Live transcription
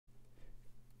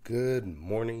Good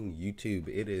morning, YouTube.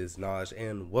 It is Naj,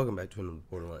 and welcome back to another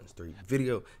Borderlands 3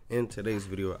 video. In today's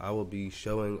video, I will be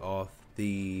showing off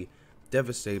the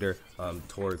Devastator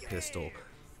Tourge pistol.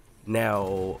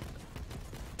 Now,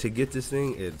 to get this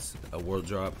thing, it's a world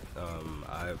drop.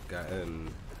 I've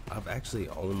actually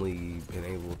only been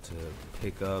able to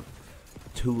pick up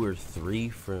 2 or 3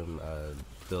 from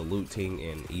the looting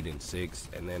in Eden 6,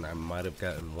 and then I might have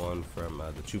gotten one from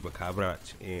the Chupacabra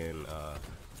in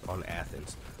on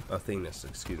Athens,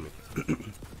 excuse me.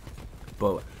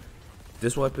 But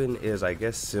this weapon is, I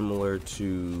guess, similar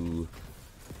to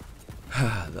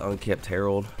the Unkept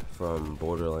Herald from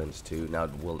Borderlands 2. Now,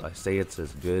 will I say it's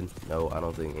as good? No, I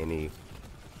don't think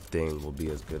anything will be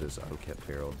as good as Unkept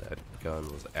Herald. That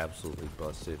gun was absolutely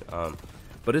busted.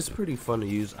 But it's pretty fun to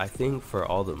use. I think for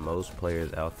all the Moze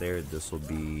players out there, this will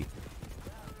be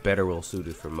better well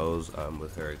suited for Moze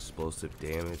with her explosive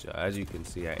damage. As you can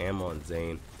see, I am on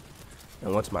Zane,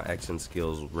 and once my action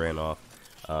skills ran off,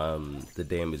 the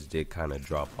damage did kind of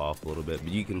drop off a little bit.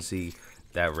 But you can see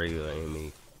that regular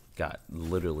enemy got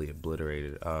literally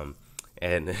obliterated.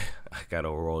 And I got a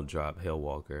roll drop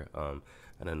Hellwalker,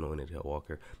 an anointed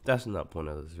Hellwalker. That's not the point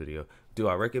of this video. Do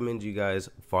I recommend you guys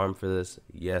farm for this?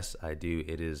 Yes, I do.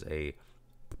 It is a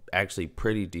actually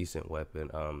pretty decent weapon.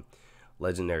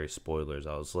 Legendary spoilers.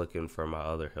 I was looking for my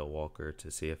other Hellwalker to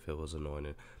see if it was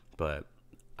anointed, but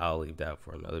I'll leave that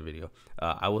for another video.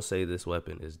 I will say this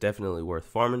weapon is definitely worth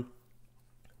farming.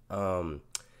 If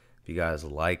you guys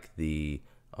like the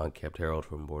Unkept Herald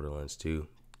from Borderlands 2,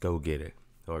 go get it,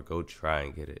 or go try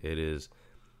and get it. It is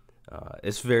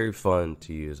it's very fun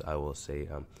to use, I will say.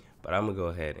 But I'm gonna go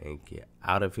ahead and get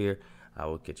out of here. I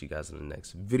will catch you guys in the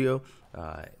next video.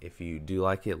 If you do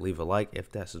like it, leave a like.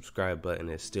 If that subscribe button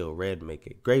is still red, make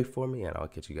it gray for me, and I'll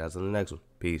catch you guys in the next one.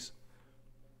 Peace.